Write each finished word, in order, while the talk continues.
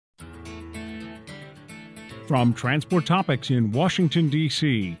From Transport Topics in Washington,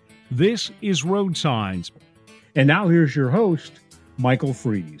 D.C., this is Road Signs. And now here's your host, Michael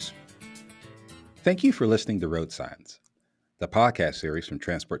Fries. Thank you for listening to Road Signs, the podcast series from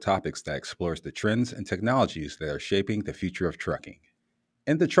Transport Topics that explores the trends and technologies that are shaping the future of trucking.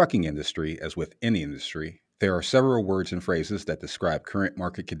 In the trucking industry, as with any industry, there are several words and phrases that describe current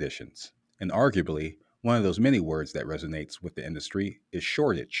market conditions. And arguably, one of those many words that resonates with the industry is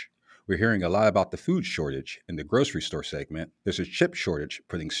shortage. We're hearing a lot about the food shortage in the grocery store segment. There's a chip shortage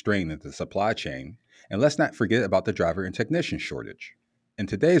putting strain into the supply chain. And let's not forget about the driver and technician shortage. In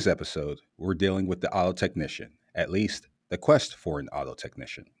today's episode, we're dealing with the auto technician, at least the quest for an auto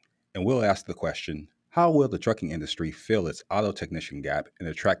technician. And we'll ask the question, how will the trucking industry fill its auto technician gap and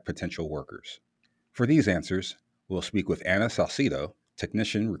attract potential workers? For these answers, we'll speak with Anna Salcido,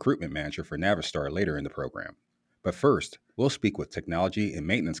 Technician Recruitment Manager for Navistar, later in the program. But first, we'll speak with Technology and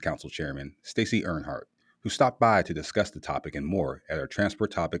Maintenance Council Chairman Stacy Earnhardt, who stopped by to discuss the topic and more at our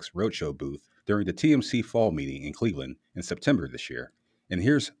Transport Topics Roadshow booth during the TMC Fall meeting in Cleveland in September this year. And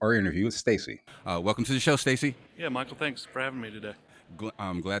here's our interview with Stacy. Welcome to the show, Stacy. Yeah, Michael, thanks for having me today.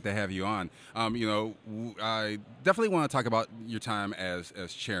 I'm glad to have you on. I definitely want to talk about your time as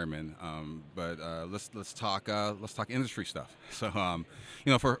chairman, but let's talk industry stuff. So,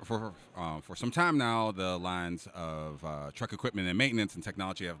 for some time now, the lines of truck equipment and maintenance and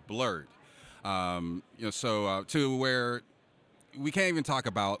technology have blurred. To where we can't even talk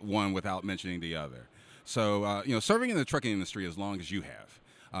about one without mentioning the other. So, serving in the trucking industry as long as you have.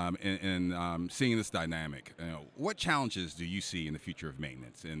 And seeing this dynamic, what challenges do you see in the future of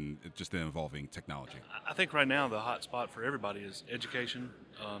maintenance and just involving technology? I think right now the hot spot for everybody is education,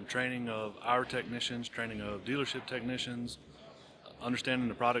 training of our technicians, training of dealership technicians, understanding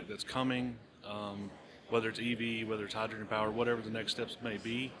the product that's coming, whether it's EV, whether it's hydrogen power, whatever the next steps may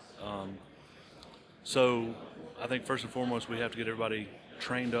be. So I think first and foremost we have to get everybody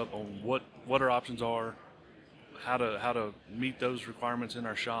trained up on what our options are, how to meet those requirements in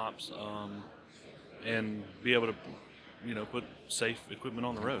our shops, and be able to, put safe equipment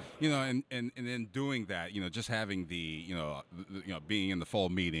on the road. And then doing that, just having the being in the fall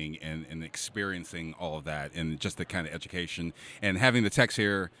meeting and experiencing all of that and just the kind of education and having the techs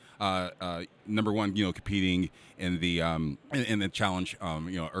here, number one, competing in the challenge,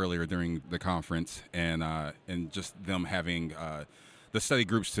 earlier during the conference and just them having, the study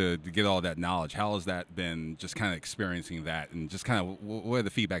groups to get all that knowledge. How has that been, just kind of experiencing that, and just kind of what are the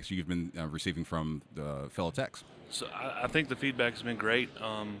feedbacks you've been receiving from the fellow techs? So I think the feedback has been great.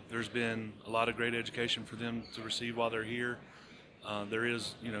 There's been a lot of great education for them to receive while they're here. There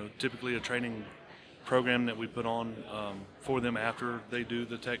is, typically a training program that we put on for them after they do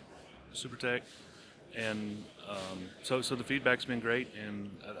the Super Tech, and so the feedback's been great,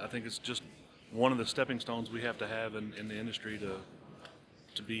 and I think it's just one of the stepping stones we have to have in the industry to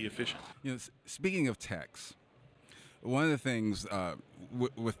be efficient. Speaking of techs, one of the things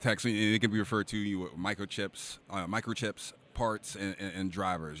with techs, and it can be referred to microchips, parts, and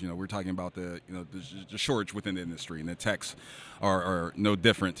drivers. We're talking about the shortage within the industry, and the techs are no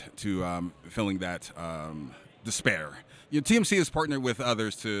different to filling that despair. TMC has partnered with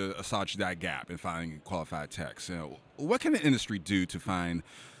others to assuage that gap and finding qualified techs. What can the industry do to find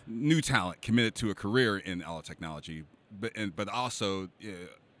new talent committed to a career in auto technology? But also,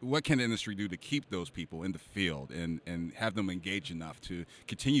 what can the industry do to keep those people in the field and have them engaged enough to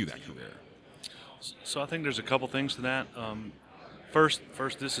continue that career? So I think there's a couple things to that.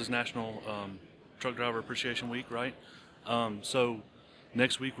 First, this is National Truck Driver Appreciation Week, right? So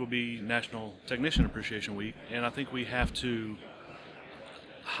next week will be National Technician Appreciation Week, and I think we have to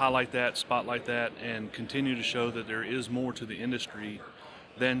highlight that, spotlight that, and continue to show that there is more to the industry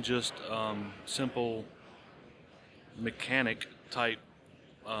than just simple mechanic type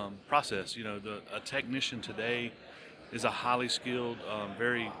process. A technician today is a highly skilled,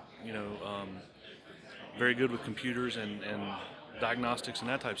 very good with computers and diagnostics and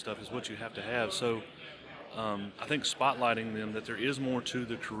that type of stuff is what you have to have. So I think spotlighting them that there is more to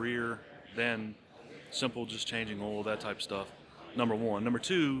the career than simple just changing oil, that type of stuff. Number one. Number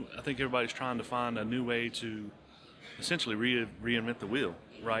two, I think everybody's trying to find a new way to essentially reinvent the wheel,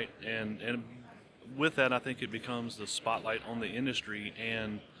 right? And with that, I think it becomes the spotlight on the industry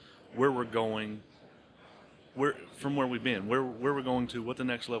and where we're going, from where we've been, where we're going to, what the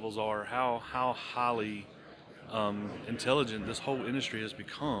next levels are, how highly intelligent this whole industry has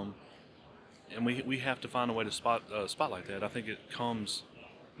become, and we have to find a way to spotlight that. I think it comes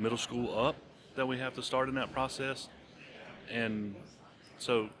middle school up that we have to start in that process, and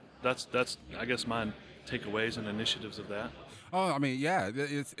so that's I guess my takeaways and initiatives of that. Oh, I mean, yeah.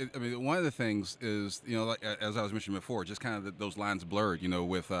 I mean, one of the things is, like as I was mentioning before, just kind of those lines blurred.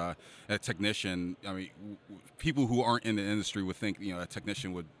 With a technician. I mean, people who aren't in the industry would think, a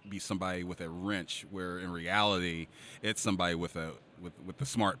technician would be somebody with a wrench, where in reality, it's somebody with the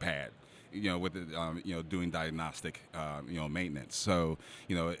smart pad. With the, doing diagnostic, maintenance. So,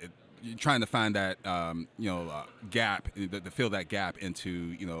 you're trying to find that, gap, to fill that gap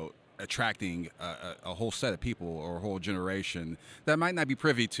into, attracting a whole set of people or a whole generation that might not be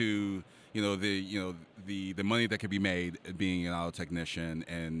privy to the money that could be made being an auto technician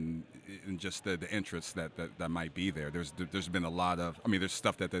and just the interest that might be there. There's been a lot of, I mean, there's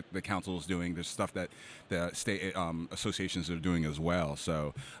stuff that the council is doing. There's stuff that the state associations are doing as well.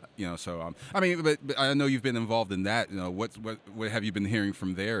 So I mean, but I know you've been involved in that. What have you been hearing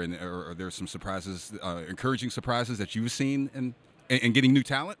from there? And are there some surprises, encouraging surprises that you've seen in getting new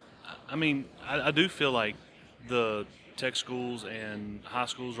talent? I mean, I do feel like the tech schools and high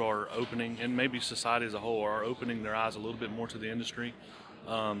schools are opening, and maybe society as a whole are opening their eyes a little bit more to the industry.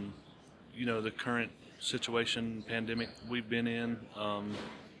 The current situation, pandemic we've been in,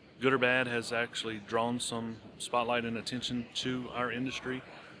 good or bad, has actually drawn some spotlight and attention to our industry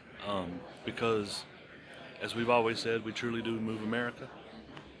because, as we've always said, we truly do move America.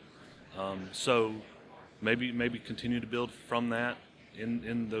 So maybe continue to build from that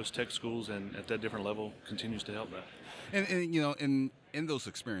in those tech schools and at that different level continues to help that. And in those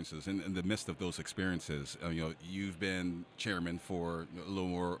experiences, in the midst of those experiences, you've been chairman for a little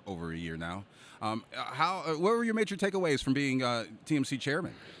more over a year now. What were your major takeaways from being TMC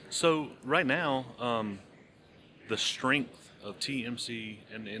chairman? So right now, the strength of TMC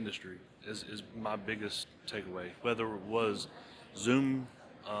in the industry is my biggest takeaway. Whether it was Zoom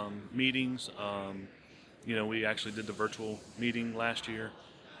meetings, we actually did the virtual meeting last year,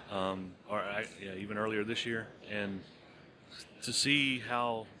 even earlier this year, and to see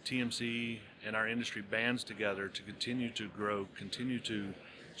how TMC and our industry bands together to continue to grow, continue to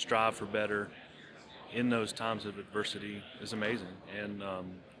strive for better in those times of adversity is amazing, and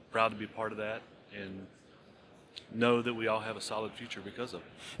proud to be part of that and know that we all have a solid future because of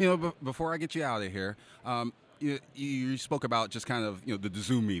it. Before I get you out of here, you spoke about just kind of the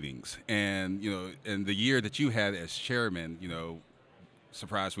Zoom meetings and and the year that you had as chairman.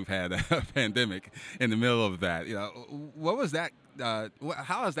 Surprise, we've had a pandemic in the middle of that. What was that?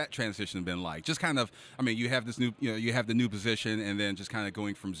 How has that transition been like? Just kind of, I mean, you have this new, you have the new position, and then just kind of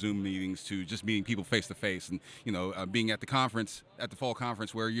going from Zoom meetings to just meeting people face to face, and being at the conference, at the fall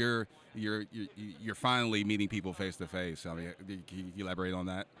conference, where you're finally meeting people face to face. I mean, can you elaborate on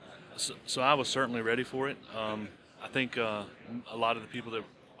that? So I was certainly ready for it. I think a lot of the people that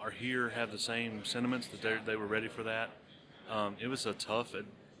are here have the same sentiments that they were ready for that. It was tough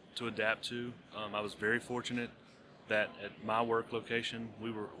to adapt to. I was very fortunate that at my work location,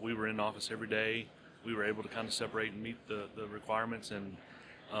 we were in office every day. We were able to kind of separate and meet the requirements, and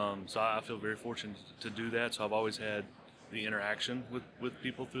so I feel very fortunate to do that. So I've always had the interaction with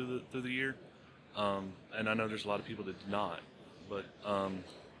people through the year, and I know there's a lot of people that did not, but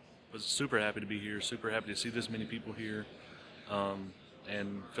was super happy to be here. Super happy to see this many people here,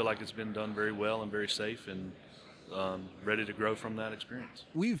 and feel like it's been done very well and very safe, and ready to grow from that experience.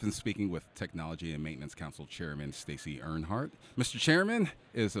 We've been speaking with Technology and Maintenance Council Chairman Stacy Earnhardt. Mr. Chairman,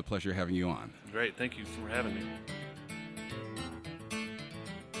 it is a pleasure having you on. Great. Thank you for having me.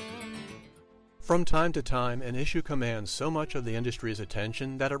 From time to time, an issue commands so much of the industry's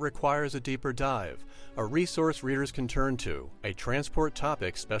attention that it requires a deeper dive, a resource readers can turn to, a Transport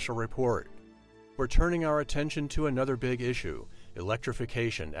Topics special report. We're turning our attention to another big issue,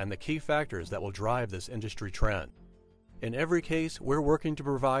 electrification and the key factors that will drive this industry trend. In every case, we're working to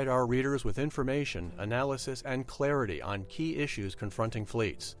provide our readers with information, analysis, and clarity on key issues confronting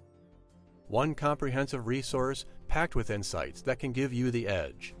fleets. One comprehensive resource packed with insights that can give you the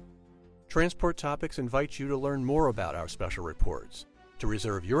edge. Transport Topics invites you to learn more about our special reports. To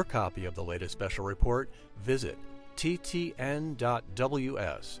reserve your copy of the latest special report, visit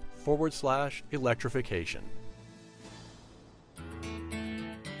ttn.ws/electrification.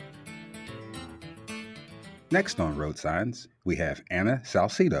 Next on Road Signs, we have Anna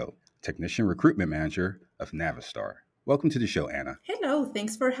Salcido, Technician Recruitment Manager of Navistar. Welcome to the show, Anna. Hello,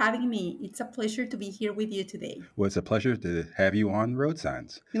 thanks for having me. It's a pleasure to be here with you today. Well, it's a pleasure to have you on Road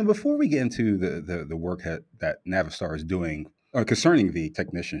Signs. Before we get into the work that Navistar is doing concerning the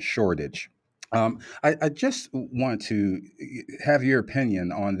technician shortage, I just want to have your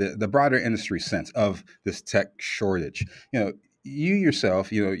opinion on the broader industry sense of this tech shortage. You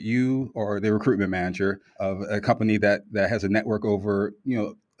yourself, you are the recruitment manager of a company that has a network over,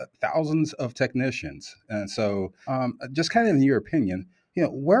 thousands of technicians. And so, just kind of in your opinion,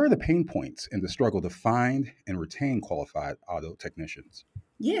 where are the pain points in the struggle to find and retain qualified auto technicians?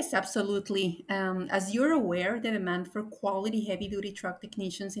 Yes, absolutely. As you're aware, the demand for quality heavy duty truck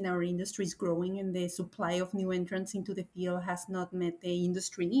technicians in our industry is growing, and the supply of new entrants into the field has not met the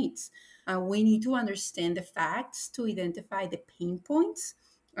industry needs. We need to understand the facts to identify the pain points.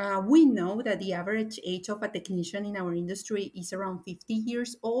 We know that the average age of a technician in our industry is around 50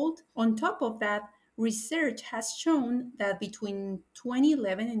 years old. On top of that, research has shown that between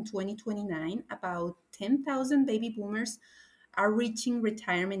 2011 and 2029, about 10,000 baby boomers are reaching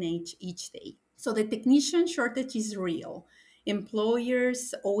retirement age each day. So the technician shortage is real.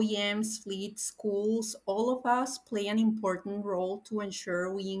 Employers, OEMs, fleets, schools, all of us play an important role to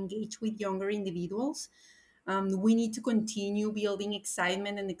ensure we engage with younger individuals. We need to continue building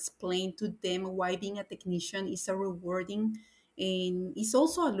excitement and explain to them why being a technician is a rewarding and is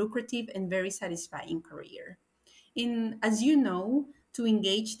also a lucrative and very satisfying career. And as you know, to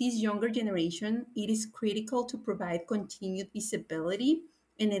engage this younger generation, it is critical to provide continued visibility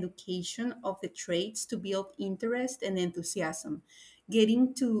and education of the trades to build interest and enthusiasm.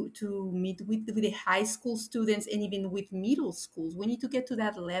 Getting to meet with the high school students and even with middle schools, we need to get to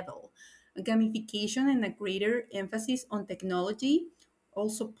that level. Gamification and a greater emphasis on technology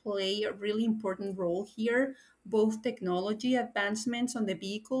also play a really important role here. Both technology advancements on the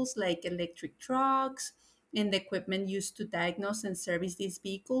vehicles like electric trucks and the equipment used to diagnose and service these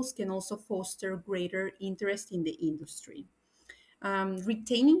vehicles can also foster greater interest in the industry.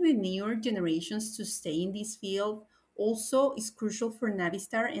 Retaining the newer generations to stay in this field also is crucial for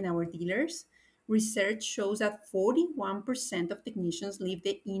Navistar and our dealers. Research shows that 41% of technicians leave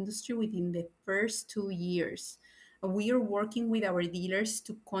the industry within the first 2 years. We are working with our dealers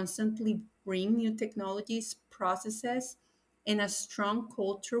to constantly bring new technologies, processes, and a strong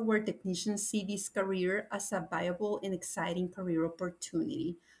culture where technicians see this career as a viable and exciting career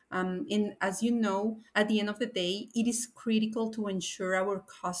opportunity. And as you know, at the end of the day, it is critical to ensure our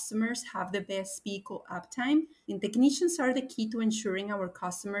customers have the best vehicle uptime. And technicians are the key to ensuring our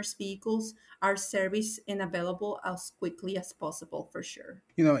customers' vehicles are serviced and available as quickly as possible for sure.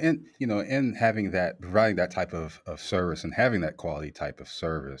 In having that, providing that type of service and having that quality type of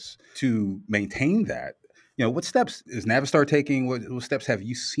service to maintain that, what steps is Navistar taking? What steps have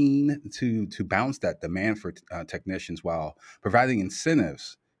you seen to balance that demand for technicians while providing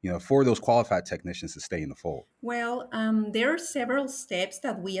incentives, for those qualified technicians to stay in the fold? Well, there are several steps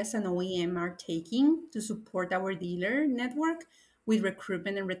that we as an OEM are taking to support our dealer network with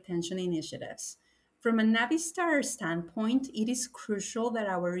recruitment and retention initiatives. From a Navistar standpoint, it is crucial that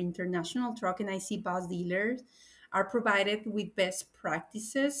our international truck and IC bus dealers are provided with best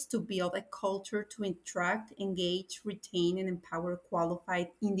practices to build a culture to attract, engage, retain, and empower qualified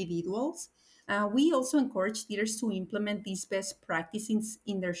individuals. We also encourage dealers to implement these best practices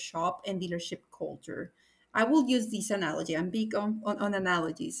in their shop and dealership culture. I will use this analogy. I'm big on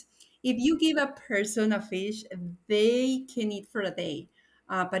analogies. If you give a person a fish, they can eat for a day.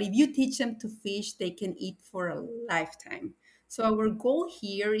 But if you teach them to fish, they can eat for a lifetime. So, our goal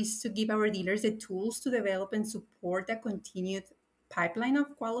here is to give our dealers the tools to develop and support a continued pipeline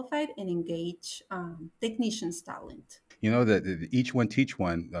of qualified and engaged technicians' talent. That the each one teach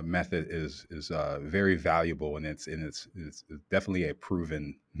one method is very valuable, and it's definitely a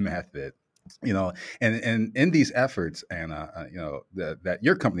proven method. And in these efforts, and that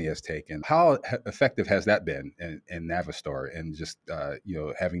your company has taken, how effective has that been in Navistar, and just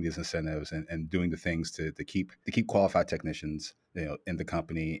having these incentives and doing the things to keep qualified technicians in the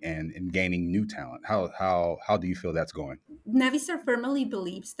company and gaining new talent? How do you feel that's going? Navistar firmly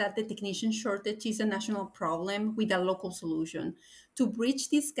believes that the technician shortage is a national problem with a local solution. To bridge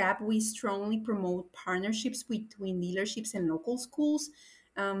this gap, we strongly promote partnerships between dealerships and local schools.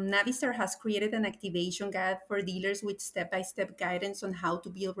 Navistar has created an activation guide for dealers with step-by-step guidance on how to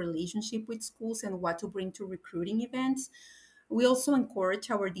build relationship with schools and what to bring to recruiting events. We also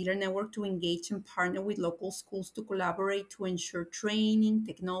encourage our dealer network to engage and partner with local schools to collaborate to ensure training,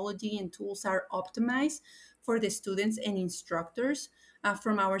 technology, and tools are optimized for the students and instructors.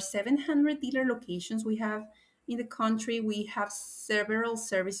 From our 700 dealer locations we have in the country, we have several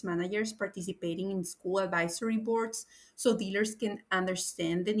service managers participating in school advisory boards so dealers can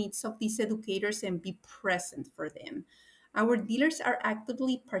understand the needs of these educators and be present for them. Our dealers are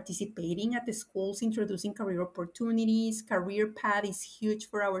actively participating at the schools, introducing career opportunities. Career path is huge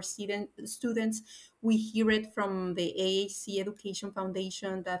for our students. We hear it from the AAC Education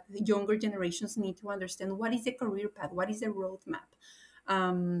Foundation that the younger generations need to understand what is the career path, what is the roadmap.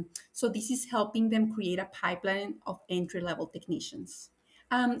 So this is helping them create a pipeline of entry level technicians.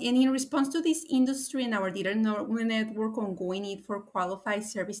 And in response to this industry and our dealer network ongoing need for qualified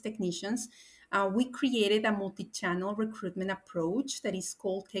service technicians, we created a multi-channel recruitment approach that is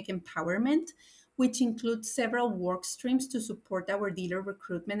called Tech Empowerment, which includes several work streams to support our dealer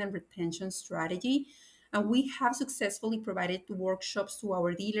recruitment and retention strategy. And we have successfully provided workshops to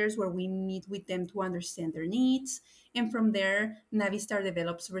our dealers where we meet with them to understand their needs. And from there, Navistar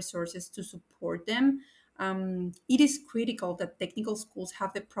develops resources to support them. It is critical that technical schools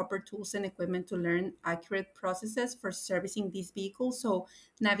have the proper tools and equipment to learn accurate processes for servicing these vehicles. So,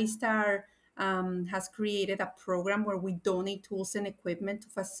 Navistar has created a program where we donate tools and equipment to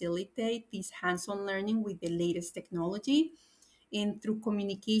facilitate this hands on learning with the latest technology. And through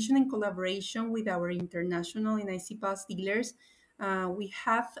communication and collaboration with our international and IC Bus dealers, we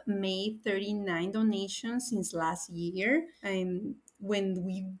have made 39 donations since last year. When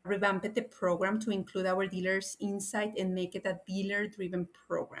we revamped the program to include our dealers' insight and make it a dealer driven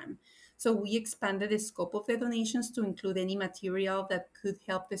program. So we expanded the scope of the donations to include any material that could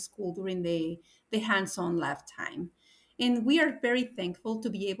help the school during the hands on lifetime. And we are very thankful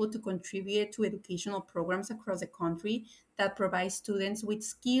to be able to contribute to educational programs across the country that provide students with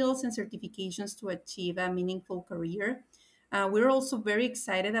skills and certifications to achieve a meaningful career. We're also very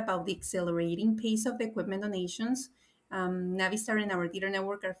excited about the accelerating pace of the equipment donations. Navistar and our dealer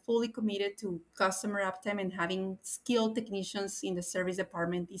network are fully committed to customer uptime, and having skilled technicians in the service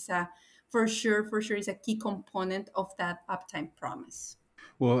department is for sure is a key component of that uptime promise.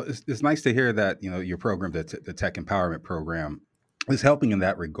 Well, it's nice to hear that your program, the Tech Empowerment Program, is helping in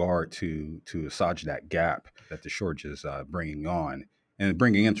that regard to assuage that gap that the shortage is bringing on, and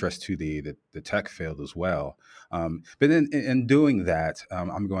bringing interest to the tech field as well. But in doing that,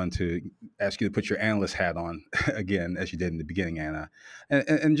 I'm going to ask you to put your analyst hat on again, as you did in the beginning, Anna,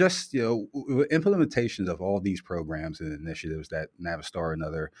 and just implementations of all these programs and initiatives that Navistar and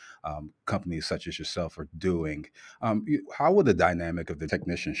other companies such as yourself are doing. How will the dynamic of the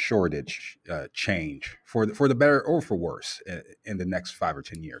technician shortage change for the better or for worse in the next 5 or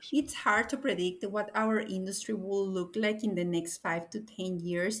 10 years? It's hard to predict what our industry will look like in the next 5 to 10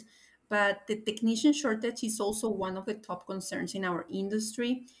 years, but the technician shortage is also one of the top concerns in our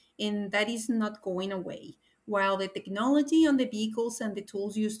industry, and that is not going away. While the technology on the vehicles and the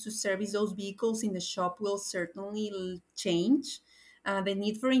tools used to service those vehicles in the shop will certainly change, the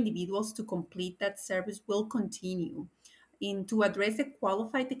need for individuals to complete that service will continue. In to address the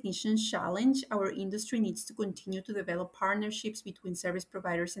qualified technician challenge, our industry needs to continue to develop partnerships between service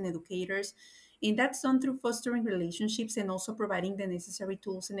providers and educators. And that's done through fostering relationships and also providing the necessary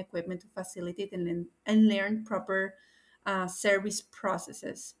tools and equipment to facilitate and learn proper service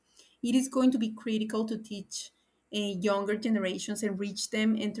processes. It is going to be critical to teach younger generations and reach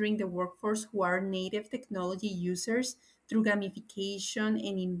them entering the workforce who are native technology users through gamification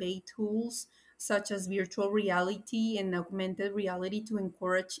and in-bay tools such as virtual reality and augmented reality to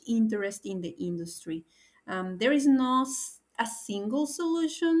encourage interest in the industry. There is no a single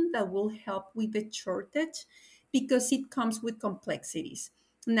solution that will help with the shortage because it comes with complexities.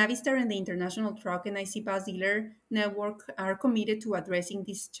 Navistar and the International Truck and IC Bus Dealer Network are committed to addressing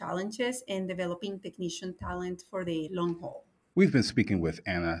these challenges and developing technician talent for the long haul. We've been speaking with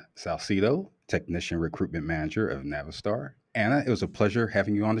Anna Salcido, Technician Recruitment Manager of Navistar. Anna, it was a pleasure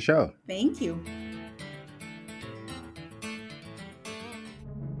having you on the show. Thank you.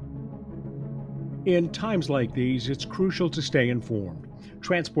 In times like these, it's crucial to stay informed.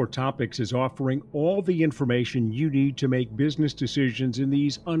 Transport Topics is offering all the information you need to make business decisions in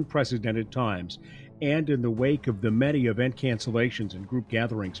these unprecedented times. And in the wake of the many event cancellations and group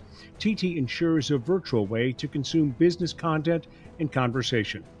gatherings, TT ensures a virtual way to consume business content and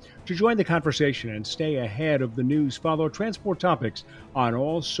conversation. To join the conversation and stay ahead of the news, follow Transport Topics on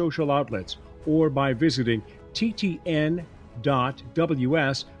all social outlets or by visiting ttn.ws/stay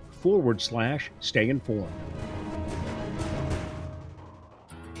informed.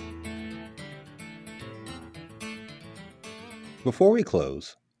 Before we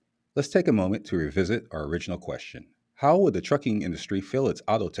close, let's take a moment to revisit our original question. How would the trucking industry fill its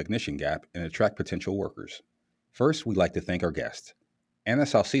auto technician gap and attract potential workers? First, we'd like to thank our guest, Anna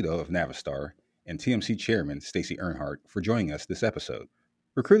Salcido of Navistar, and TMC Chairman Stacy Earnhardt for joining us this episode.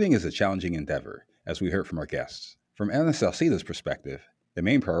 Recruiting is a challenging endeavor, as we heard from our guests. From Anna Salcido's perspective, the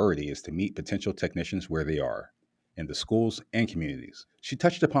main priority is to meet potential technicians where they are, in the schools and communities. She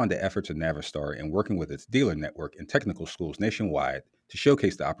touched upon the efforts of Navistar in working with its dealer network and technical schools nationwide to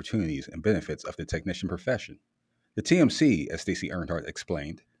showcase the opportunities and benefits of the technician profession. The TMC, as Stacy Earnhardt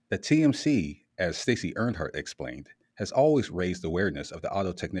explained, has always raised awareness of the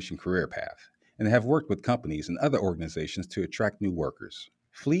auto technician career path and have worked with companies and other organizations to attract new workers.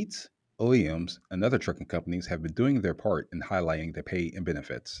 Fleets, OEMs, and other trucking companies have been doing their part in highlighting the pay and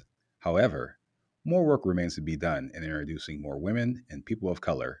benefits. However, more work remains to be done in introducing more women and people of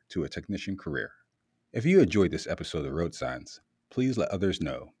color to a technician career. If you enjoyed this episode of Road Signs, please let others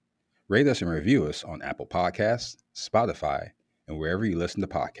know. Rate us and review us on Apple Podcasts, Spotify, and wherever you listen to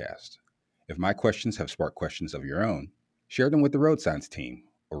podcasts. If my questions have sparked questions of your own, share them with the Road Signs team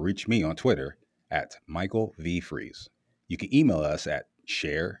or reach me on Twitter at Michael V. Freeze. You can email us at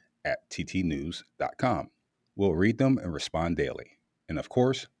share@ttnews.com. We'll read them and respond daily. And of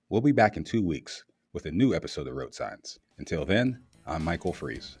course, we'll be back in 2 weeks with a new episode of Road Signs. Until then, I'm Michael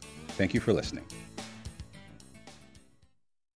Freeze. Thank you for listening.